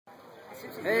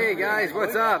Hey guys,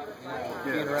 what's up?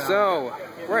 So,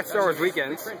 we're at Star Wars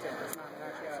Weekends,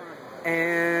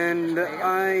 and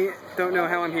I don't know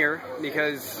how I'm here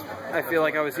because I feel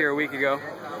like I was here a week ago,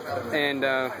 and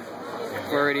we're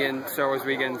already in Star Wars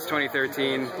Weekends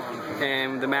 2013,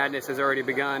 and the madness has already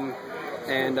begun.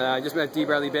 And I just met D.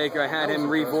 Bradley Baker. I had him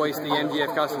revoice the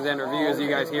MGF Customs and Reviews you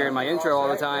guys hear in my intro all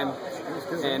the time,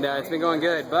 and it's been going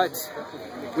good. But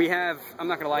we have, I'm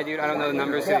not gonna lie, dude, I don't know the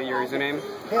numbers to your username.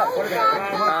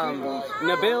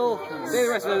 Nabil, say the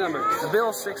rest of the numbers.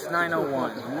 Nabil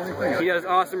 6901. He does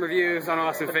awesome reviews on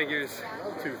awesome figures.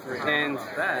 2, 3. And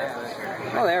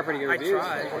well, they are pretty good reviews.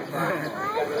 I tried.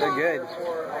 They're good.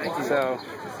 Thank you. So,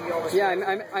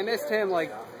 yeah, I missed him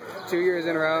like 2 years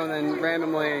in a row, and then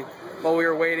randomly, while we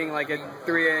were waiting like at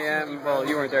 3 a.m. Well,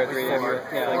 you weren't there at 3 a.m.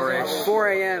 Yeah, like 4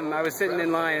 a.m. I was sitting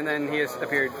in line, and then he just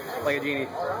appeared like a genie.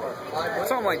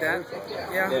 Something like that.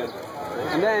 Yeah.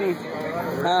 And then,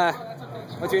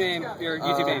 what's your name? Your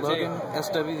YouTube name? Logan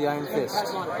SW the Iron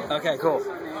Fist. Okay, cool.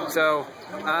 So,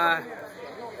 I'm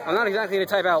not exactly going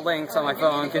to type out links on my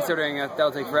phone, considering that'll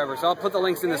take forever. So I'll put the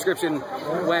links in the description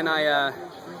when I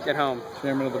get home.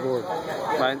 Chairman of the board.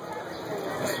 But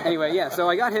anyway, yeah. So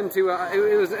I got him to.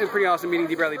 It was a pretty awesome meeting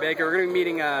D. Bradley Baker. We're going to be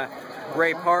meeting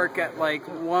Ray Park at like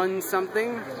 1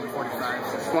 something.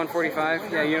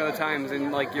 1:45. Yeah, you know the times,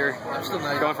 and like you're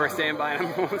going for a standby, and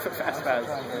I'm going for fast pass.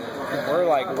 We're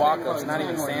like walk-ups, not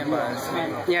even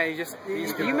standbys. Yeah,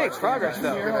 you make progress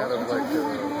though.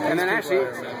 And then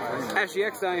Ashley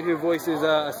Eckstein, who voices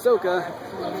Ahsoka,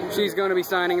 she's going to be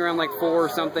signing around like 4 or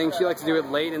something. She likes to do it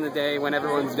late in the day when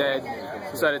everyone's dead,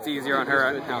 so that it's easier on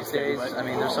her nowadays. I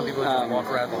mean, there's some people who just walk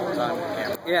around the whole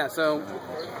time. Yeah, so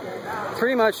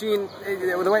pretty much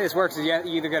the way this works is you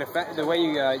either get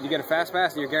you get a fast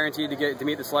pass and you're guaranteed to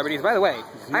meet the celebrities. By the way,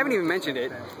 I haven't even mentioned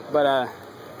it, but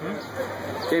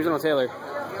James Arnold Taylor,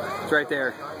 it's right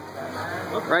there.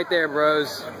 Right there,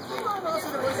 bros.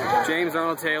 James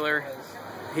Arnold Taylor.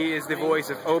 He is the voice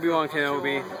of Obi-Wan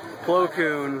Kenobi, Plo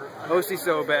Koon, O.C.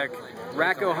 Sobek,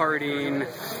 Racco Hardeen,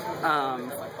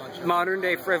 modern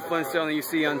day Fred Flintstone that you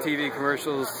see on TV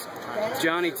commercials,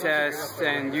 Johnny Test,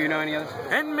 and do you know any others?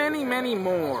 And many, many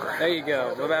more. There you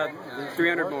go. About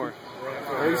 300 more.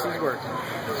 At least he's working.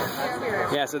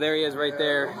 Yeah, so there he is right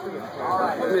there,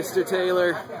 Mr.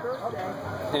 Taylor,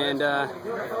 and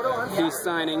he's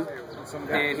signing,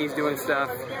 and he's doing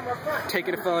stuff,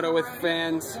 taking a photo with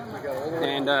fans,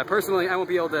 and personally, I won't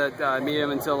be able to meet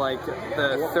him until like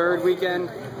the 3rd weekend,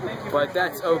 but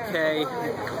that's okay.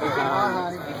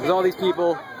 There's all these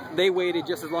people. They waited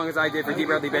just as long as I did for D.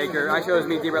 Bradley Baker. I chose to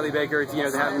meet D. Bradley Baker to,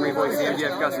 to have him revoice the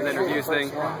MGF Customs and Reviews thing.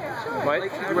 What?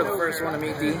 You were the first one to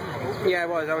meet D? Yeah, I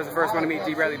was. I was the first one to meet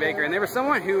D. Bradley Baker. And there was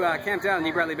someone who camped out in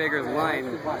D. Bradley Baker's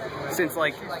line since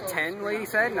like 10, lady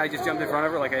said, and I just jumped in front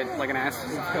of her like an ass.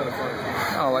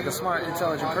 Oh, like a smart,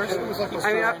 intelligent person?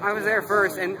 I mean, I was there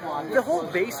first, and the whole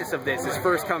basis of this is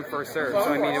first come, first served.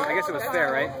 So I mean, I guess it was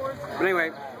fair, right? But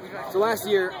anyway, so last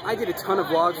year, I did a ton of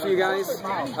vlogs for you guys.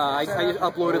 I just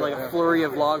uploaded like a flurry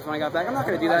of vlogs when I got back. I'm not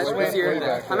going to do that this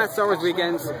year. I'm at Star Wars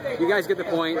Weekends. You guys get the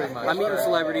point. I'm meeting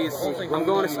celebrities. I'm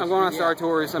going on Star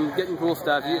Tours. I'm getting cool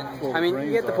stuff. I mean,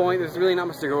 you get the point. There's really not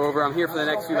much to go over. I'm here for the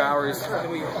next few hours.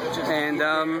 And,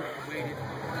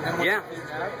 yeah,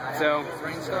 so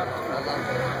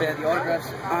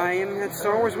I am at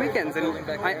Star Wars Weekends, and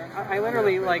I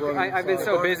literally, like, I've been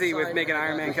so busy with making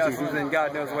Iron Man customs and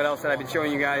God knows what else that I've been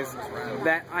showing you guys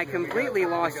that I completely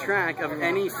lost track of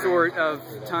any sort of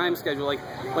time schedule. Like,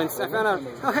 when I found out,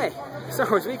 oh hey, Star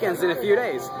Wars Weekends in a few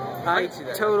days, I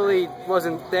totally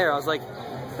wasn't there. I was like,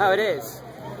 oh, it is.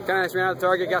 Kind of just ran out of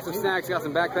Target, got some snacks, got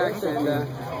some backpacks, and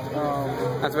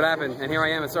that's what happened. And here I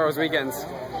am at Star Wars Weekends.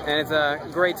 And it's a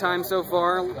great time so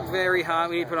far. Very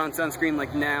hot. We need to put on sunscreen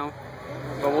like now.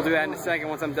 But we'll do that in a second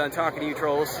once I'm done talking to you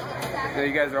trolls.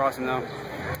 You guys are awesome though.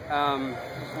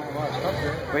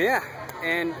 But yeah,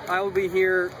 and I will be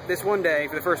here this one day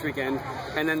for the first weekend.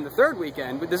 And then the 3rd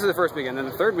weekend, but this is the first weekend. Then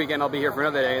the 3rd weekend I'll be here for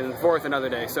another day. And the 4th another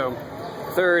day. So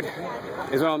 3rd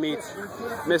is when I'll meet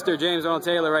Mr. James Arnold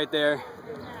Taylor right there.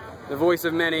 The voice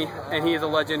of many, and he is a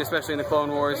legend, especially in the Clone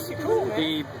Wars.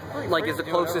 He, like, is the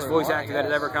closest voice actor that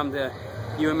has ever come to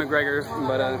Ewan McGregor,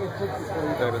 but,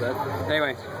 sorry about that.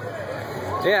 Anyway,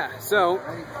 yeah, so,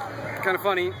 kind of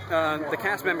funny, the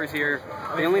cast members here,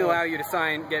 they only allow you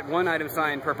to get 1 item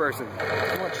signed per person.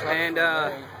 And,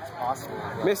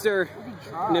 Mr.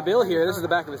 Nabil here, this is the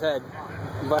back of his head,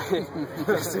 but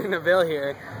Mr. Nabil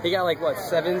here, he got, like, what,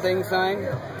 7 things signed?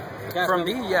 From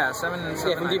D, yeah, 7 and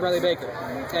 7. Yeah, from D. Bradley Baker.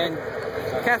 And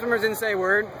cast members didn't say a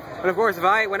word. But of course,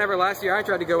 whenever last year I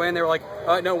tried to go in, they were like,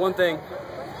 no, 1 thing.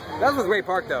 That was Ray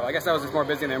Park, though. I guess I was just more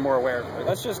busy and they're more aware.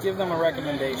 Let's just give them a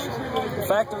recommendation. The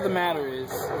fact of the matter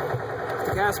is, if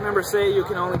the cast members say you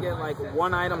can only get like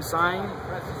one item signed,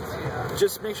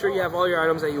 just make sure you have all your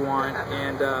items that you want,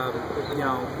 and you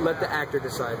know, let the actor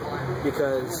decide,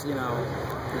 because you know,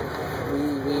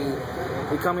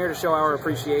 we come here to show our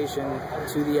appreciation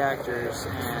to the actors,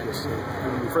 and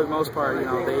for the most part, you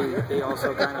know, they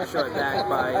also kind of show it back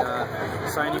by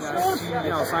signing us, you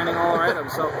know, signing all our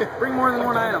items. So bring more than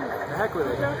one item. The heck with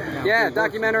it. You know, yeah,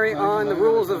 documentary on the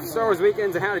rules of Star Wars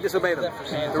weekends and how to disobey them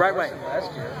the right way.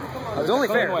 It's only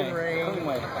fair.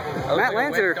 Matt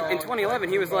Lanter in 2011,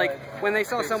 he was like, when he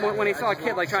saw a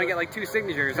kid like trying to get like 2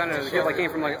 signatures, I don't know, the kid like came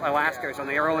from like Alaska or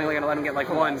something, they were only going to let him get like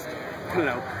 1. I don't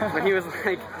know, but he was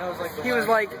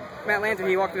like Matt Lanter.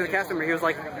 He walked through the cast member. He was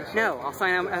like, "No, I'll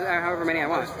sign however many I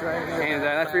want," and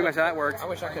that's pretty much how that worked. I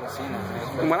wish I could have seen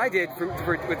that. And what I did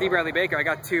with D. Bradley Baker, I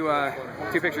got two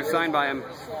pictures signed by him.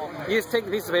 You just take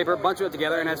the piece of paper, bunch it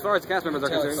together, and as far as the cast members are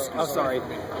concerned,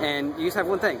 and you just have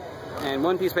one thing. And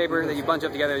one piece of paper that you bunch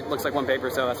up together, it looks like one paper,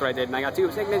 so that's what I did. And I got 2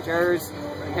 signatures,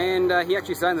 and he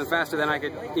actually signed them faster than I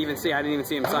could even see. I didn't even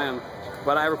see him sign them.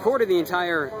 But I recorded the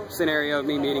entire scenario of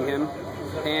me meeting him,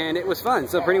 and it was fun.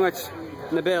 So pretty much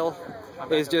the bill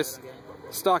is just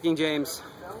stalking James.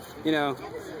 You know,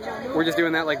 we're just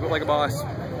doing that like a boss.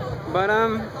 But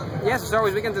yeah, so Star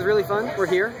Wars Weekends is really fun. We're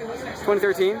here,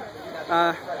 2013.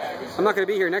 I'm not going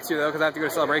to be here next year, though, because I have to go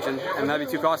to Celebration, and that'd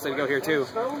be too costly to go here, too.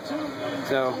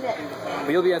 So, but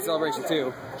you'll be at Celebration,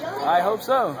 too. I hope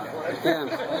so. Yeah.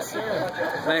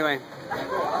 But anyway,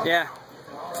 yeah.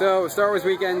 So, Star Wars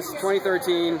Weekends,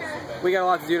 2013. We got a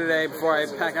lot to do today before I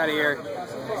pack out of here.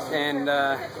 And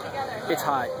it's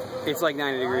hot. It's like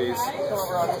 90 degrees.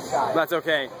 That's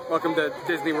okay. Welcome to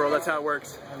Disney World. That's how it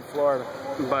works. In Florida.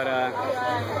 But,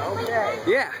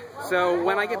 yeah. So,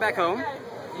 when I get back home,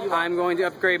 I'm going to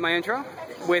upgrade my intro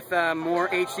with more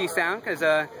HD sound, because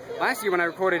last year when I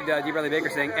recorded D. Bradley Baker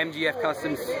saying MGF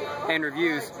Customs and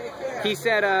Reviews, he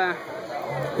said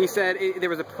there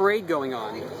was a parade going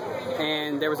on,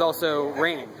 and there was also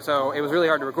raining, so it was really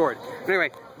hard to record. But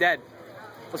anyway, Dad,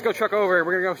 let's go truck over.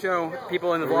 We're gonna go show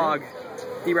people in the vlog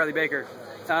D. Bradley Baker.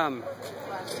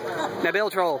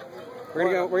 Nabil Troll.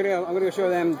 I'm gonna go show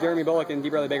them Jeremy Bulloch and D.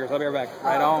 Bradley Baker. So I'll be right back.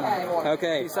 Right on.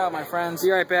 Okay. Peace out, my friends.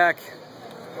 Be right back.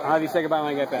 I'll have you say goodbye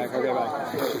when I get back. Okay,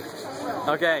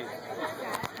 bye. Okay.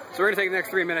 So we're gonna take the next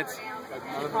 3 minutes.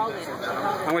 I'm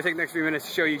gonna take the next 3 minutes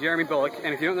to show you Jeremy Bulloch.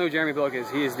 And if you don't know who Jeremy Bulloch is,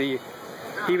 he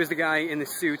was the guy in the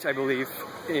suit, I believe,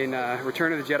 in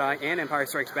Return of the Jedi and Empire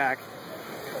Strikes Back.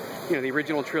 You know, the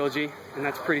original trilogy, and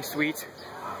that's pretty sweet.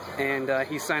 And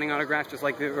he's signing autographs just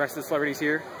like the rest of the celebrities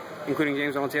here, including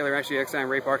James Arnold Taylor, Ashley Eckstein,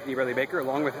 Ray Park, D. Bradley Baker,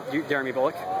 along with Jeremy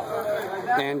Bulloch.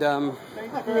 And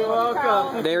You're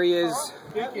welcome. there he is,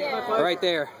 right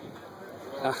there.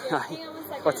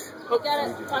 What? You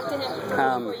gotta talk to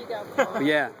him before you go.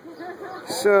 Yeah.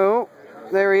 So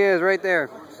there he is, right there.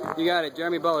 You got it,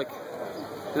 Jeremy Bulloch.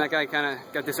 And that guy kind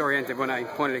of got disoriented when I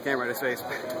pointed a camera at his face.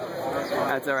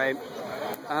 That's all right.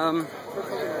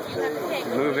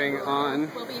 Moving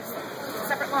on. We'll be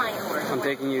separate lines. I'm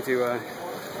taking you to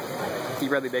D.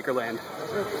 Bradley Baker land.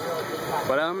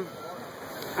 But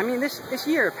I mean, this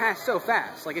year passed so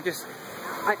fast. Like, it just,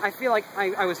 I feel like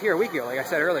I was here a week ago, like I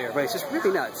said earlier, but it's just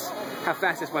really nuts how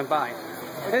fast this went by.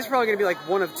 And this is probably going to be like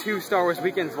one of 2 Star Wars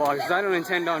Weekends vlogs, because I don't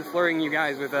intend on flurrying you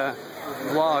guys with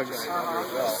vlogs.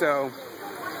 So,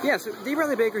 yeah, so D.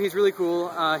 Bradley Baker, he's really cool.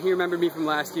 He remembered me from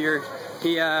last year.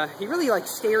 He really like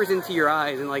stares into your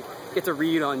eyes and like gets a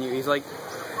read on you. He's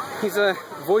a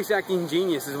voice acting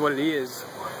genius is what it is.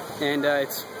 And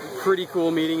it's pretty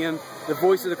cool meeting him. The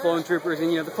voice of the clone troopers,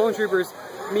 and you know, the clone troopers,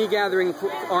 me gathering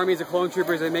armies of clone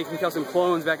troopers and making custom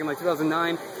clones back in like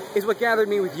 2009 is what gathered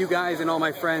me with you guys and all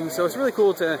my friends. So it's really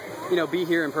cool to, you know, be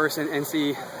here in person and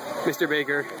see Mr.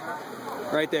 Baker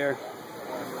right there.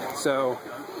 So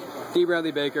D.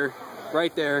 Bradley Baker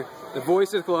right there, the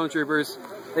voice of the clone troopers.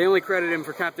 They only credit him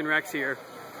for Captain Rex here,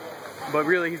 but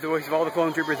really he's the voice of all the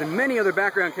clone troopers and many other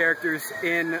background characters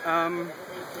in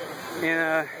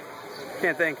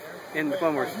can't think, in the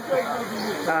Clone Wars.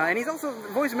 And he's also the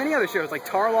voice of many other shows, like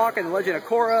Tarlok and The Legend of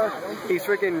Korra. He's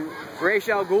freaking Ra's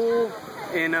al Ghul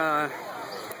in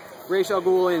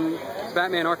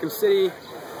Batman Arkham City.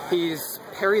 He's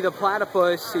Perry the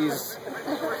Platypus. He's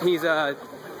Appa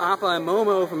and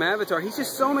Momo from Avatar. He's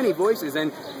just so many voices,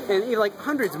 and even like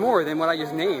hundreds more than what I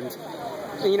just named.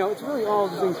 And, you know, it's really all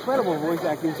just incredible voice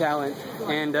acting talent,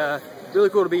 and really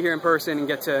cool to be here in person and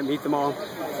get to meet them all.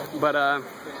 But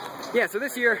yeah, so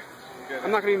this year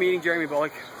I'm not going to be meeting Jeremy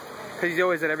Bulloch because he's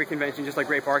always at every convention, just like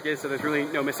Ray Park is. So there's really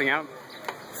no missing out.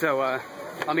 So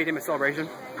I'll meet him at Celebration.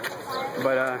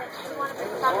 But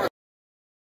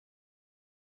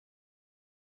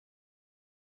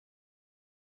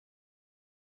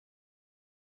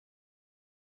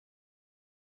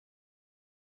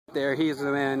there, he's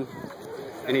the man,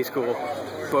 and he's cool.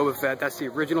 Boba Fett, that's the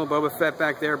original Boba Fett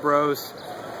back there, bros.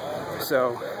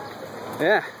 So,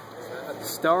 yeah.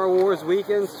 Star Wars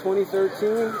Weekends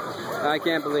 2013. I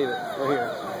can't believe it. We're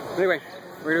here. Anyway,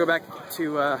 we're gonna go back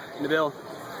to Nabil,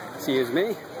 see his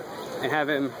me, and have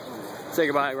him say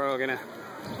goodbye. We're all gonna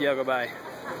yell goodbye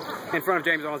in front of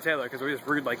James Arnold Taylor because we're just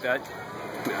rude like that.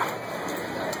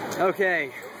 No.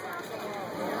 Okay.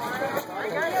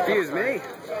 Excuse me.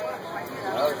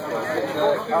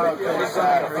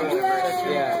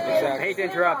 Yeah, exactly. I hate to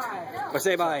interrupt, but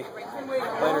say bye.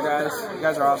 Later, guys. You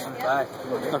guys are awesome. Bye.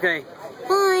 Okay.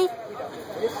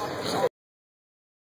 Bye.